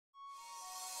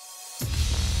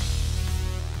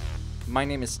My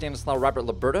name is Stanislaw Robert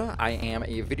Liberta. I am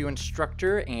a video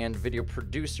instructor and video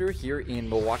producer here in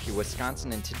Milwaukee,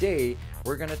 Wisconsin, and today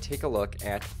we're going to take a look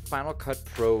at Final Cut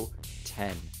Pro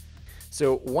 10.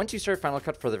 So once you start Final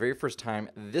Cut for the very first time,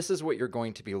 this is what you're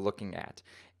going to be looking at.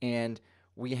 And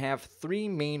we have three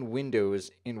main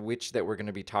windows in which that we're going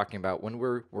to be talking about when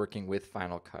we're working with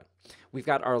Final Cut. We've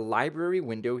got our library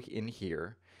window in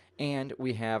here, and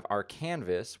we have our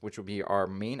canvas, which will be our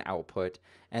main output,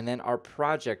 and then our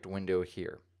project window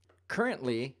here.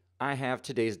 Currently, I have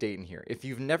today's date in here. If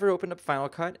you've never opened up Final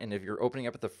Cut, and if you're opening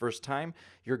up it the first time,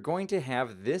 you're going to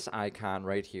have this icon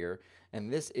right here,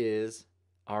 and this is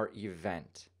our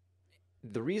event.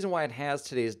 The reason why it has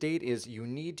today's date is you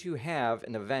need to have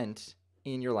an event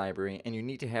in your library, and you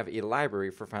need to have a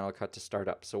library for Final Cut to start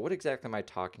up. So what exactly am I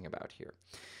talking about here?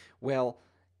 Well,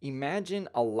 imagine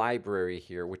a library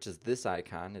here, which is this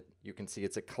icon. You can see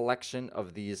it's a collection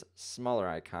of these smaller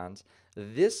icons.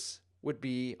 This would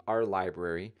be our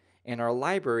library, and our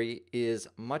library is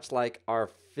much like our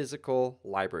physical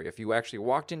library. If you actually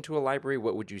walked into a library,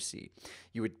 what would you see?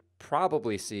 You would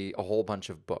probably see a whole bunch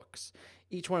of books.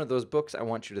 Each one of those books I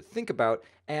want you to think about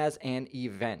as an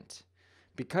event.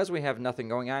 Because we have nothing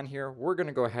going on here, we're going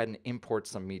to go ahead and import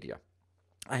some media.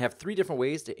 I have three different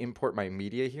ways to import my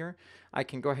media here. I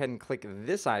can go ahead and click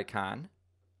this icon,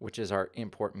 which is our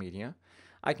import media.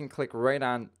 I can click right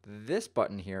on this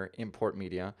button here, import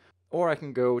media, or I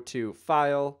can go to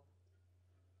File,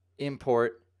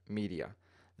 Import Media.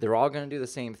 They're all going to do the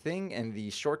same thing, and the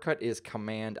shortcut is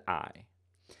Command I.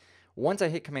 Once I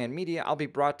hit Command Media, I'll be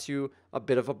brought to a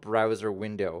bit of a browser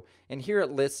window, and here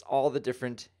it lists all the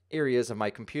different areas of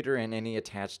my computer and any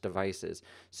attached devices.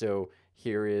 So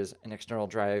here is an external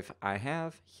drive I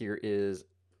have, here is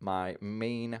my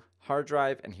main hard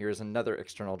drive, and here's another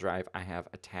external drive I have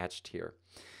attached here.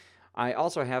 I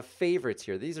also have favorites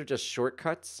here. These are just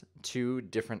shortcuts to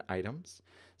different items.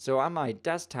 So on my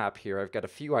desktop here, I've got a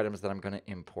few items that I'm going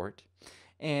to import.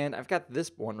 And I've got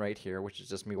this one right here, which is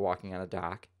just me walking on a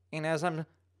dock. And as I'm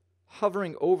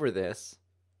hovering over this,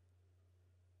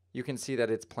 you can see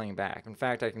that it's playing back. In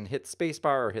fact, I can hit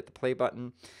spacebar or hit the play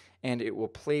button, and it will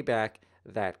play back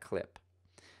that clip.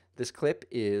 This clip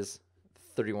is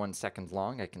 31 seconds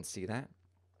long. I can see that.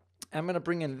 I'm going to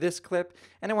bring in this clip,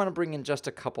 and I want to bring in just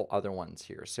a couple other ones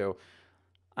here. So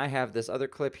I have this other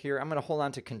clip here. I'm going to hold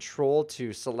on to Control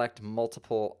to select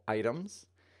multiple items,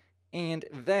 and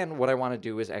then what I want to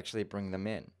do is actually bring them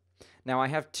in. Now I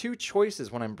have two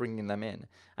choices when I'm bringing them in.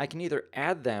 I can either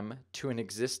add them to an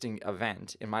existing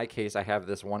event. In my case, I have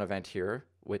this one event here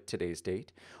with today's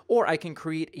date, or I can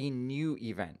create a new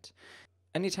event.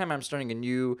 Anytime I'm starting a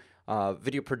new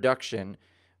video production,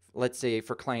 let's say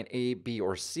for client A, B,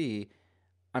 or C,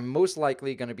 I'm most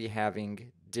likely going to be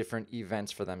having different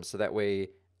events for them. So that way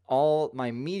all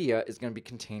my media is going to be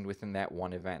contained within that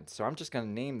one event. So I'm just going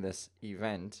to name this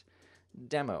event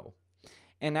Demo.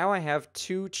 And now I have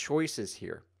two choices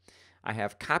here. I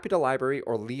have copy to library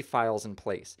or leave files in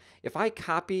place. If I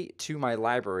copy to my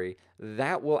library,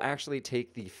 that will actually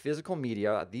take the physical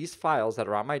media, these files that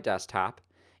are on my desktop,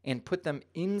 and put them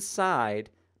inside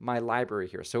my library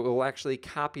here. So it will actually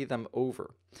copy them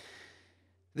over.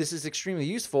 This is extremely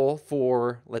useful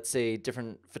for, let's say,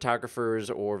 different photographers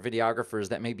or videographers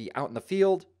that may be out in the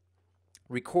field,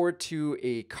 record to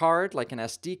a card like an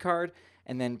SD card,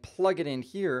 and then plug it in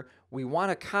here. We want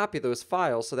to copy those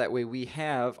files so that way we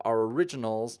have our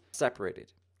originals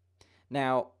separated.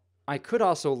 Now, I could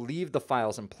also leave the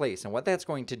files in place, and what that's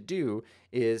going to do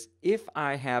is if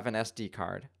I have an SD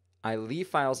card, I leave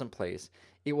files in place,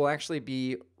 it will actually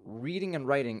be reading and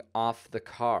writing off the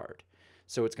card.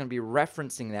 So it's going to be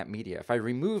referencing that media. If I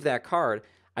remove that card,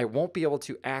 I won't be able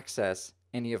to access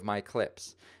any of my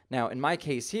clips. Now, in my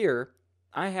case here,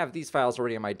 I have these files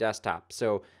already on my desktop,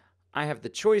 so I have the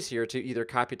choice here to either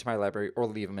copy to my library or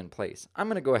leave them in place. I'm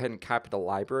going to go ahead and copy the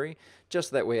library,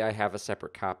 just so that way I have a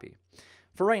separate copy.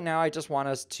 For right now, I just want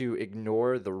us to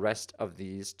ignore the rest of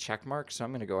these check marks, so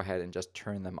I'm going to go ahead and just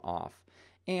turn them off.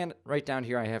 And right down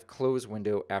here, I have close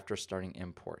window after starting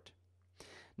import.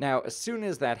 Now, as soon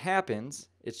as that happens,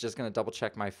 it's just going to double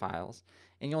check my files.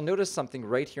 And you'll notice something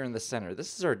right here in the center.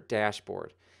 This is our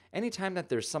dashboard. Anytime that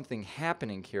there's something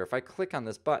happening here, if I click on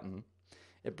this button,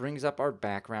 it brings up our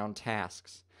background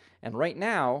tasks. And right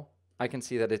now, I can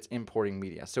see that it's importing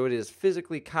media. So it is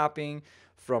physically copying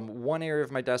from one area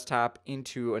of my desktop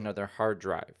into another hard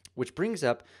drive, which brings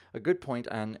up a good point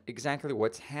on exactly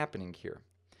what's happening here.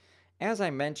 As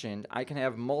I mentioned, I can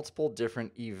have multiple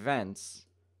different events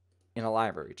in a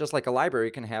library. Just like a library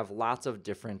can have lots of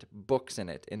different books in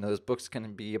it, and those books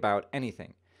can be about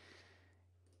anything.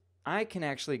 I can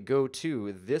actually go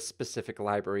to this specific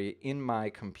library in my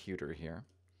computer here.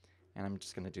 And I'm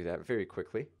just going to do that very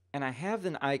quickly. And I have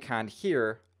an icon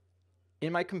here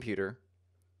in my computer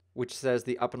which says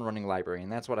the up and running library,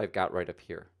 and that's what I've got right up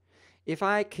here. If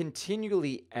I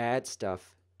continually add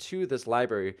stuff to this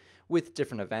library with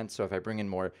different events, so if I bring in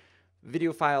more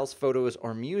video files, photos,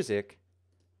 or music,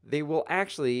 they will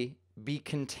actually be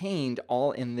contained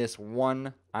all in this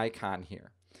one icon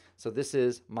here. So this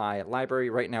is my library.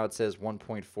 Right now it says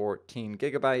 1.14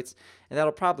 gigabytes, and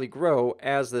that'll probably grow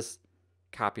as this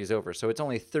copies over. So it's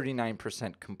only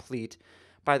 39% complete.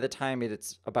 By the time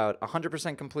it's about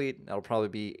 100% complete, that'll probably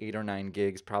be 8 or 9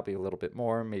 gigs, probably a little bit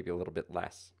more, maybe a little bit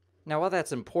less. Now, while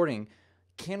that's importing,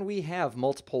 can we have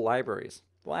multiple libraries?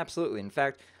 Well, absolutely. In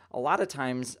fact, a lot of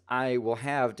times I will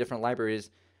have different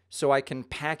libraries so I can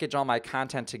package all my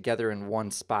content together in one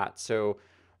spot. So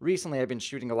recently I've been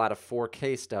shooting a lot of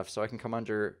 4K stuff, so I can come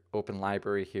under Open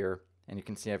Library here, and you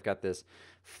can see I've got this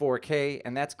 4K,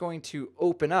 and that's going to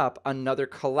open up another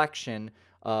collection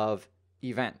of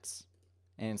events.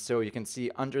 And so you can see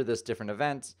under this different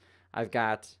events, I've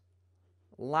got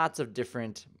lots of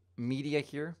different media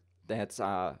here that's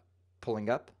pulling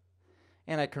up,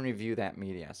 and I can review that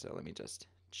media. So let me just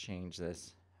change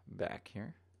this back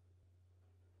here.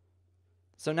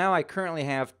 So now I currently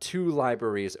have 2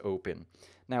 libraries open.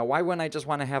 Now, why wouldn't I just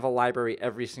want to have a library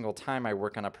every single time I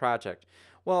work on a project?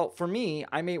 Well, for me,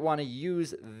 I may want to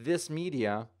use this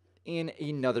media in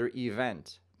another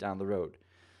event down the road.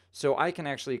 So I can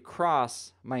actually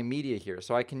cross my media here.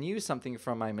 So I can use something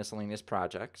from my miscellaneous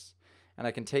projects, and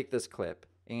I can take this clip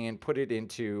and put it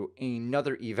into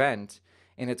another event,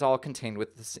 and it's all contained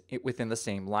within the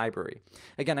same library.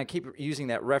 Again, I keep using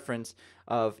that reference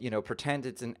of, pretend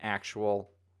it's an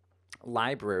actual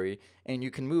library, and you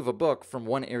can move a book from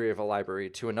one area of a library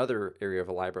to another area of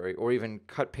a library, or even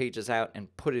cut pages out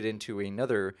and put it into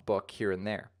another book here and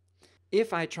there.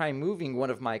 If I try moving one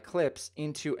of my clips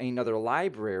into another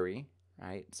library,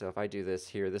 right? So if I do this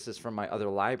here, this is from my other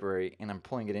library, and I'm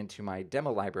pulling it into my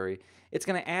demo library, it's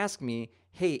going to ask me,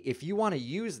 hey, if you want to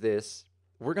use this,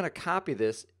 we're going to copy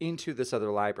this into this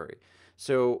other library.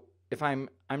 So if I'm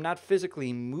not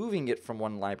physically moving it from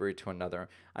one library to another,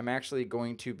 I'm actually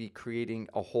going to be creating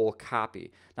a whole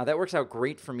copy. Now that works out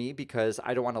great for me because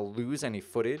I don't want to lose any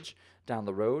footage down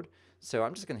the road. So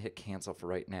I'm just going to hit cancel for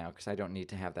right now because I don't need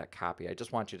to have that copy. I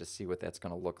just want you to see what that's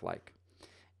going to look like.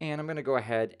 And I'm going to go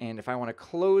ahead, and if I want to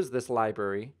close this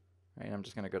library, right, I'm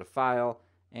just going to go to File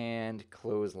and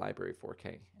Close Library 4K,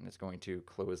 and it's going to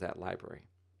close that library.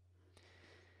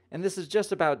 And this is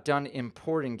just about done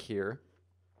importing here.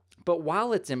 But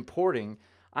while it's importing,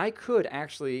 I could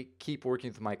actually keep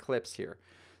working with my clips here.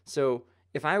 So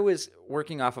if I was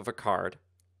working off of a card,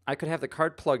 I could have the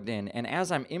card plugged in, and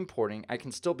as I'm importing, I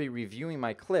can still be reviewing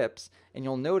my clips, and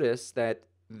you'll notice that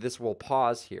this will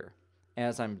pause here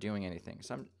as I'm doing anything.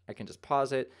 So I can just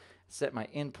pause it, set my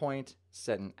in point,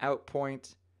 set an out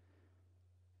point,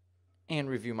 and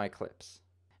review my clips.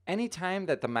 Anytime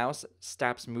that the mouse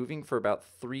stops moving for about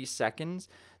 3 seconds,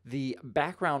 the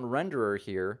background renderer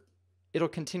here, it'll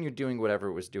continue doing whatever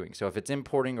it was doing. So if it's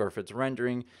importing or if it's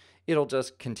rendering, it'll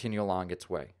just continue along its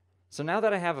way. So now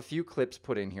that I have a few clips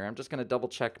put in here, I'm just going to double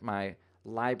check my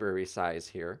library size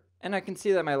here. And I can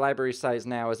see that my library size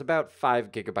now is about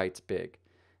 5 gigabytes big.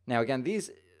 Now again,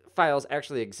 these files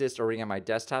actually exist already on my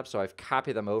desktop, so I've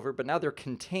copied them over, but now they're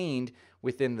contained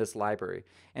within this library.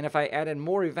 And if I added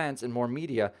more events and more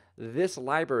media, this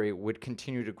library would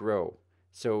continue to grow.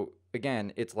 So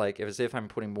again, it's like as if I'm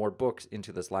putting more books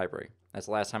into this library. That's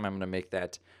the last time I'm going to make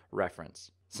that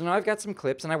reference. So now I've got some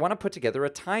clips, and I want to put together a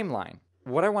timeline.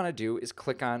 What I want to do is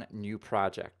click on New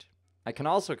Project. I can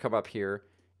also come up here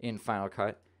in Final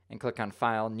Cut and click on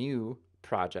File, New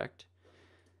Project.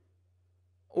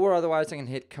 Or otherwise I can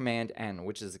hit Command N,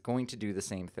 which is going to do the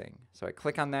same thing. So I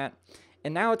click on that,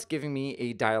 and now it's giving me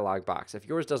a dialog box. If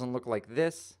yours doesn't look like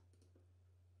this,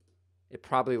 it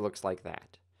probably looks like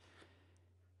that.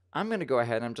 I'm going to go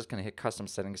ahead and I'm just going to hit Custom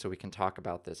Settings so we can talk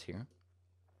about this here.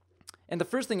 And the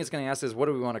first thing it's going to ask is, what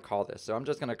do we want to call this? So I'm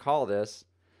just going to call this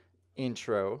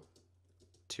Intro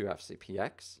to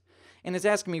FCPX. And it's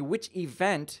asking me which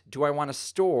event do I want to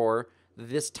store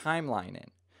this timeline in.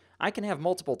 I can have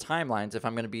multiple timelines if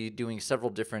I'm going to be doing several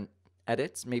different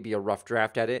edits, maybe a rough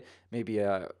draft edit, maybe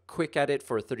a quick edit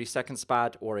for a 30-second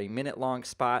spot or a minute-long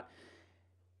spot.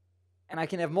 And I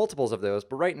can have multiples of those,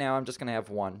 but right now I'm just going to have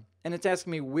one. And it's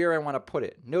asking me where I want to put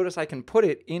it. Notice I can put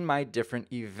it in my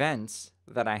different events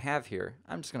that I have here.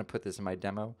 I'm just going to put this in my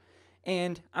demo.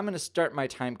 And I'm going to start my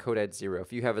time code at 0.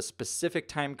 If you have a specific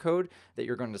time code that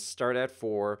you're going to start at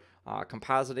for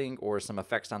compositing or some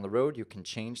effects on the road, you can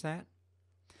change that.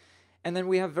 And then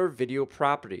we have our video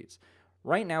properties.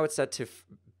 Right now it's set to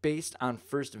based on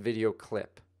first video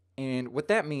clip. And what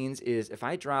that means is if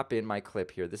I drop in my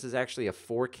clip here, this is actually a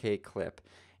 4K clip.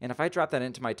 And if I drop that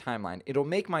into my timeline, it'll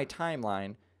make my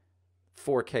timeline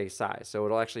 4K size. So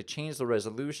it'll actually change the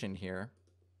resolution here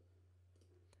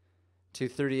to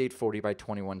 3840 by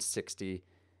 2160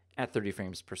 at 30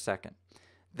 frames per second.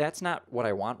 That's not what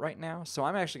I want right now, so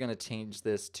I'm actually going to change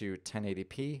this to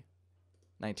 1080p,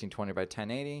 1920 by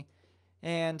 1080,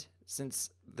 and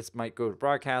since this might go to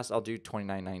broadcast, I'll do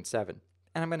 2997,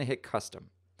 and I'm going to hit custom.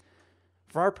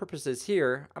 For our purposes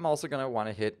here, I'm also going to want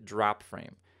to hit drop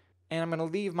frame, and I'm going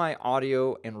to leave my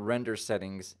audio and render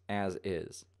settings as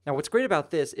is. Now what's great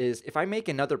about this is if I make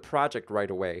another project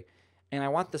right away, and I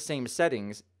want the same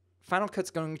settings, Final Cut's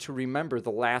going to remember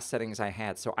the last settings I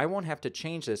had, so I won't have to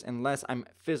change this unless I'm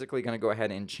physically going to go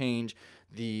ahead and change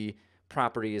the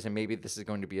properties, and maybe this is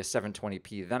going to be a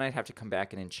 720p. Then I'd have to come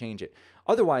back in and change it.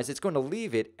 Otherwise, it's going to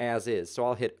leave it as is, so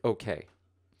I'll hit OK.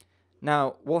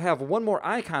 Now, we'll have one more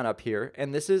icon up here,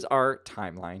 and this is our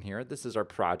timeline here. This is our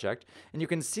project, and you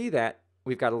can see that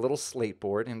we've got a little slate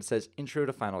board, and it says Intro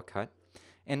to Final Cut.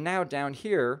 And now down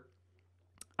here,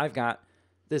 I've got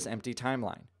this empty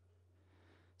timeline.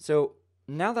 So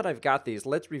now that I've got these,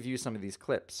 let's review some of these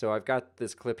clips. So I've got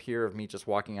this clip here of me just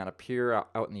walking on a pier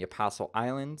out in the Apostle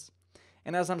Islands.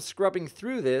 And as I'm scrubbing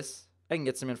through this, I can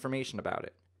get some information about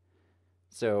it.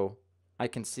 So I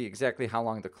can see exactly how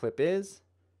long the clip is.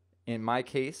 In my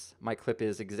case, my clip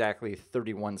is exactly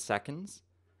 31 seconds.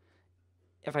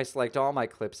 If I select all my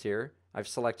clips here, I've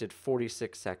selected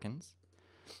 46 seconds.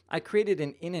 I created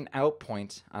an in and out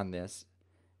point on this.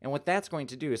 And what that's going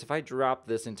to do is if I drop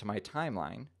this into my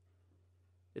timeline,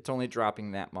 it's only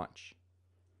dropping that much.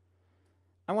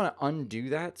 I want to undo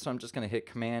that, so I'm just going to hit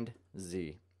Command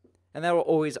Z. And that will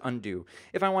always undo.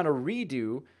 If I want to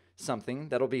redo something,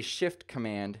 that'll be Shift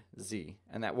Command Z,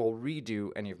 and that will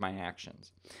redo any of my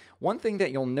actions. One thing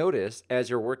that you'll notice as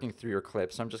you're working through your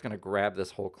clip, so I'm just going to grab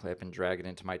this whole clip and drag it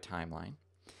into my timeline.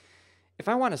 If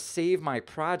I want to save my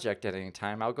project at any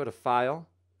time, I'll go to File,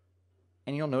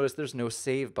 and you'll notice there's no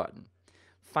Save button.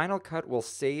 Final Cut will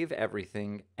save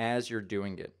everything as you're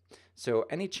doing it. So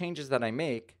any changes that I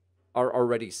make are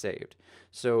already saved.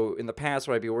 So in the past,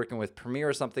 where I'd be working with Premiere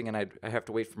or something and I have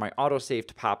to wait for my autosave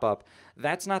to pop up,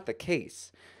 that's not the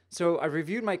case. So I've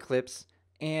reviewed my clips,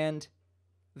 and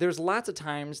there's lots of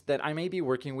times that I may be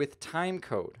working with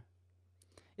timecode.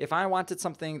 If I wanted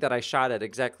something that I shot at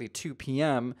exactly 2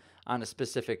 p.m. on a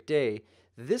specific day,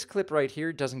 this clip right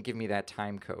here doesn't give me that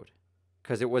timecode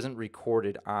because it wasn't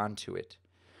recorded onto it.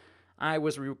 I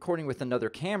was recording with another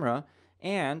camera,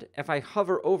 and if I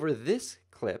hover over this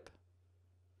clip,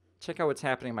 check out what's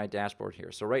happening on my dashboard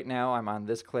here. So right now I'm on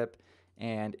this clip,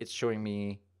 and it's showing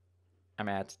me I'm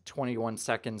at 21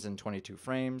 seconds and 22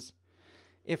 frames.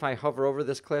 If I hover over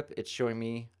this clip, it's showing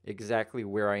me exactly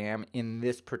where I am in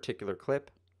this particular clip.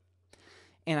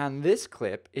 And on this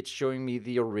clip, it's showing me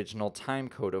the original time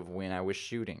code of when I was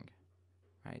shooting.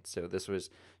 Right, so this was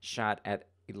shot at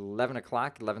 11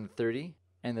 o'clock, 11:30,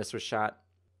 and this was shot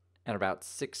at about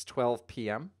 6:12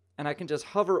 p.m. And I can just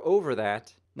hover over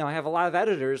that. Now, I have a lot of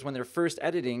editors, when they're first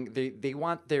editing, they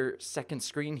want their second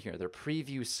screen here, their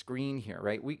preview screen here,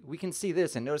 right? We can see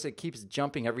this, and notice it keeps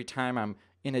jumping every time I'm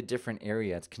in a different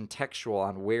area. It's contextual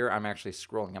on where I'm actually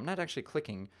scrolling. I'm not actually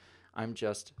clicking, I'm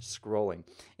just scrolling.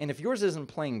 And if yours isn't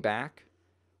playing back,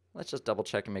 let's just double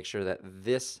check and make sure that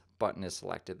this button is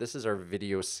selected. This is our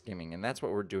video skimming, and that's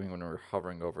what we're doing when we're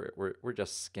hovering over it. We're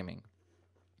just skimming.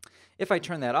 If I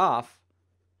turn that off,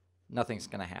 nothing's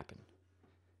going to happen.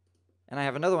 And I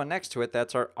have another one next to it,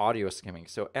 that's our audio skimming.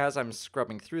 So as I'm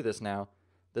scrubbing through this now,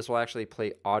 this will actually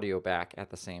play audio back at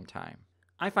the same time.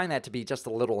 I find that to be just a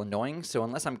little annoying, so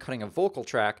unless I'm cutting a vocal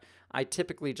track, I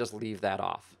typically just leave that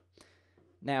off.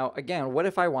 Now, again, what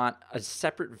if I want a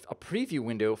preview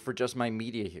window for just my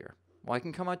media here? Well, I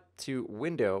can come up to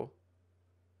Window,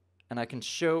 and I can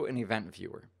show an event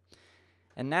viewer.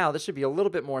 And now this should be a little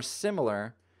bit more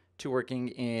similar to working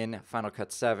in Final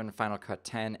Cut 7, Final Cut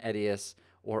 10, Edius,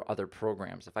 or other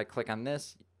programs. If I click on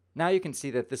this, now you can see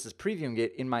that this is previewing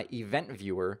it in my event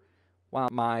viewer, while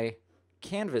my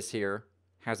canvas here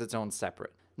has its own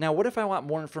separate. Now, what if I want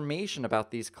more information about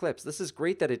these clips? This is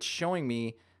great that it's showing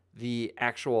me the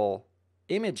actual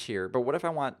image here, but what if I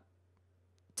want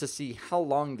to see how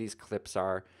long these clips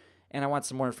are, and I want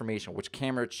some more information, which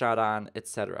camera it's shot on,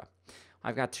 etc.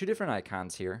 I've got two different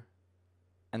icons here,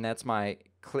 and that's my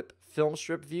clip film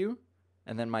strip view,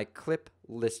 and then my clip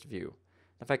list view.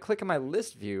 If I click on my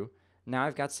list view, now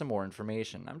I've got some more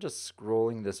information. I'm just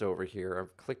scrolling this over here.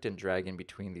 I've clicked and dragged in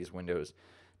between these windows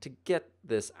to get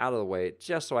this out of the way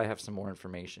just so I have some more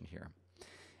information here.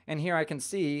 And here I can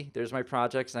see there's my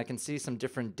projects, and I can see some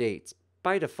different dates.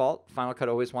 By default, Final Cut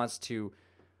always wants to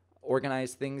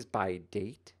organize things by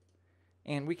date,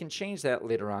 and we can change that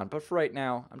later on, but for right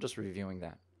now I'm just reviewing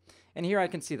that. And here I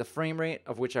can see the frame rate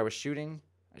of which I was shooting.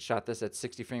 I shot this at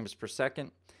 60 frames per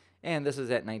second, and this is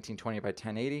at 1920 by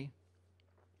 1080.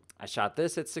 I shot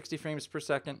this at 60 frames per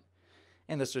second,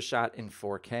 and this was shot in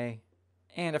 4K.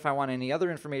 And if I want any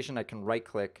other information, I can right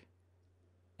click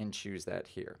and choose that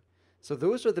here. So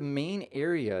those are the main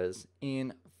areas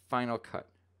in Final Cut.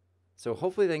 So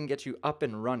hopefully they can get you up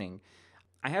and running.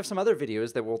 I have some other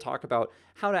videos that will talk about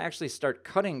how to actually start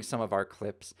cutting some of our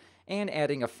clips and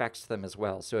adding effects to them as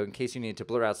well. So in case you need to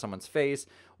blur out someone's face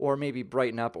or maybe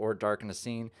brighten up or darken a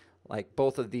scene, like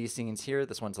both of these scenes here,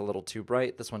 this one's a little too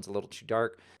bright, this one's a little too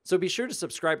dark. So be sure to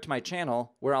subscribe to my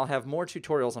channel where I'll have more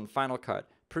tutorials on Final Cut,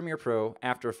 Premiere Pro,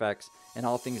 After Effects, and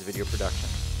all things video production.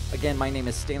 Again, my name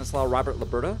is Stanislaw Robert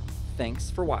Liberta.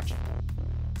 Thanks for watching.